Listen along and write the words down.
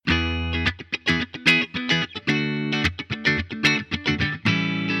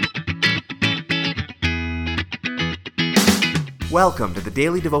Welcome to the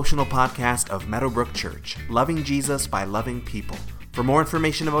daily devotional podcast of Meadowbrook Church, loving Jesus by loving people. For more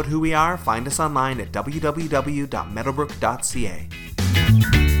information about who we are, find us online at www.meadowbrook.ca.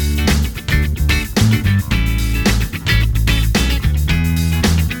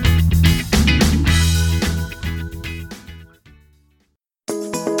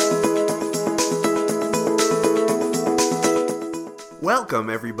 Welcome,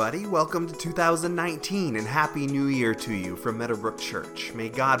 everybody. Welcome to 2019, and Happy New Year to you from Meadowbrook Church. May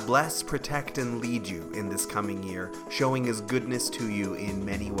God bless, protect, and lead you in this coming year, showing His goodness to you in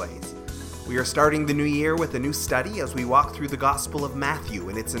many ways. We are starting the new year with a new study as we walk through the Gospel of Matthew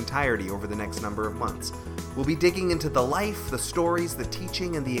in its entirety over the next number of months. We'll be digging into the life, the stories, the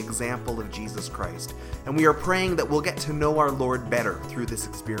teaching, and the example of Jesus Christ. And we are praying that we'll get to know our Lord better through this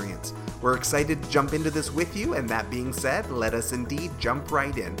experience. We're excited to jump into this with you, and that being said, let us indeed jump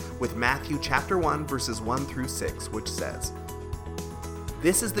right in with Matthew chapter 1, verses 1 through 6, which says,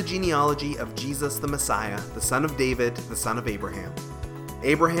 "This is the genealogy of Jesus the Messiah, the son of David, the son of Abraham.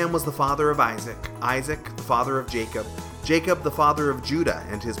 Abraham was the father of Isaac, Isaac the father of Jacob, Jacob the father of Judah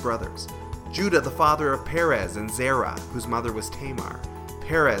and his brothers, Judah the father of Perez and Zerah, whose mother was Tamar,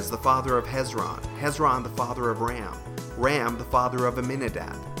 Perez the father of Hezron, Hezron the father of Ram, Ram the father of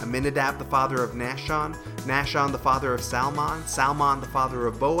Amminadab, Amminadab the father of Nahshon, Nahshon the father of Salmon, Salmon the father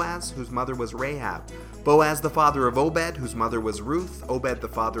of Boaz, whose mother was Rahab, Boaz the father of Obed, whose mother was Ruth, Obed the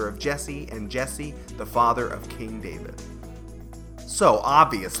father of Jesse, and Jesse the father of King David." So,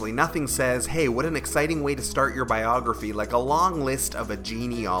 obviously, nothing says, hey, what an exciting way to start your biography, like a long list of a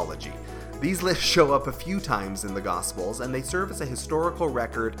genealogy. These lists show up a few times in the Gospels, and they serve as a historical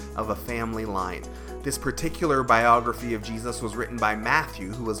record of a family line. This particular biography of Jesus was written by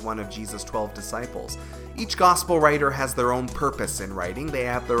Matthew, who was one of Jesus' 12 disciples. Each Gospel writer has their own purpose in writing. They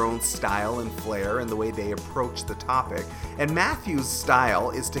have their own style and flair in the way they approach the topic. And Matthew's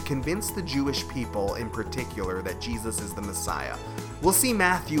style is to convince the Jewish people in particular that Jesus is the Messiah. We'll see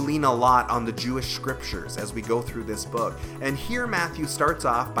Matthew lean a lot on the Jewish scriptures as we go through this book. And here Matthew starts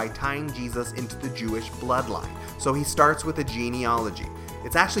off by tying Jesus into the Jewish bloodline. So he starts with a genealogy.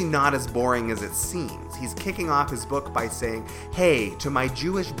 It's actually not as boring as it seems. He's kicking off his book by saying, hey, to my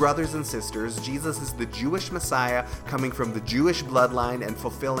Jewish brothers and sisters, Jesus is the Jewish Messiah coming from the Jewish bloodline and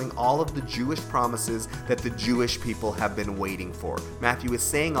fulfilling all of the Jewish promises that the Jewish people have been waiting for. Matthew is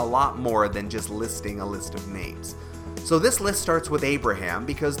saying a lot more than just listing a list of names. So this list starts with Abraham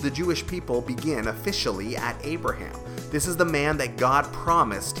because the Jewish people begin officially at Abraham. This is the man that God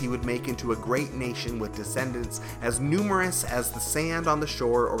promised he would make into a great nation with descendants as numerous as the sand on the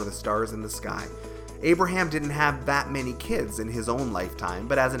shore or the stars in the sky. Abraham didn't have that many kids in his own lifetime,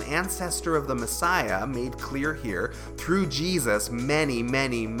 but as an ancestor of the Messiah made clear here, through Jesus, many,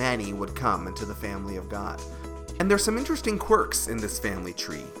 many, many would come into the family of God. And there's some interesting quirks in this family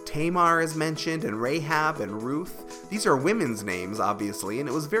tree. Tamar is mentioned, and Rahab and Ruth. These are women's names, obviously, and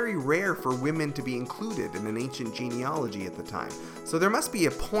it was very rare for women to be included in an ancient genealogy at the time. So there must be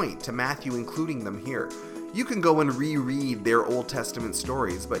a point to Matthew including them here. You can go and reread their Old Testament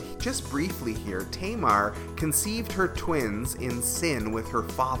stories, but just briefly here, Tamar conceived her twins in sin with her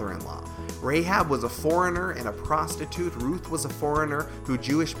father-in-law. Rahab was a foreigner and a prostitute. Ruth was a foreigner who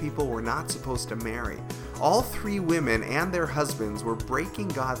Jewish people were not supposed to marry. All three women and their husbands were breaking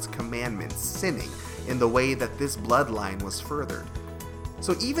God's commandments, sinning in the way that this bloodline was furthered.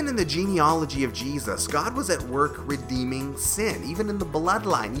 So even in the genealogy of Jesus, God was at work redeeming sin, even in the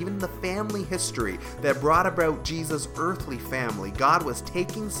bloodline, even in the family history that brought about Jesus' earthly family. God was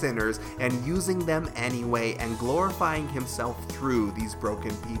taking sinners and using them anyway and glorifying himself through these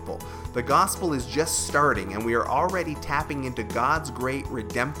broken people. The gospel is just starting, and we are already tapping into God's great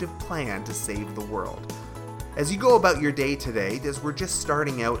redemptive plan to save the world. As you go about your day today, as we're just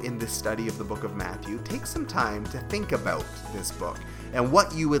starting out in this study of the book of Matthew, take some time to think about this book and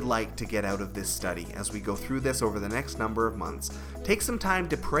what you would like to get out of this study as we go through this over the next number of months. Take some time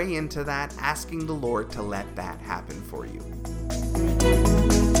to pray into that, asking the Lord to let that happen for you.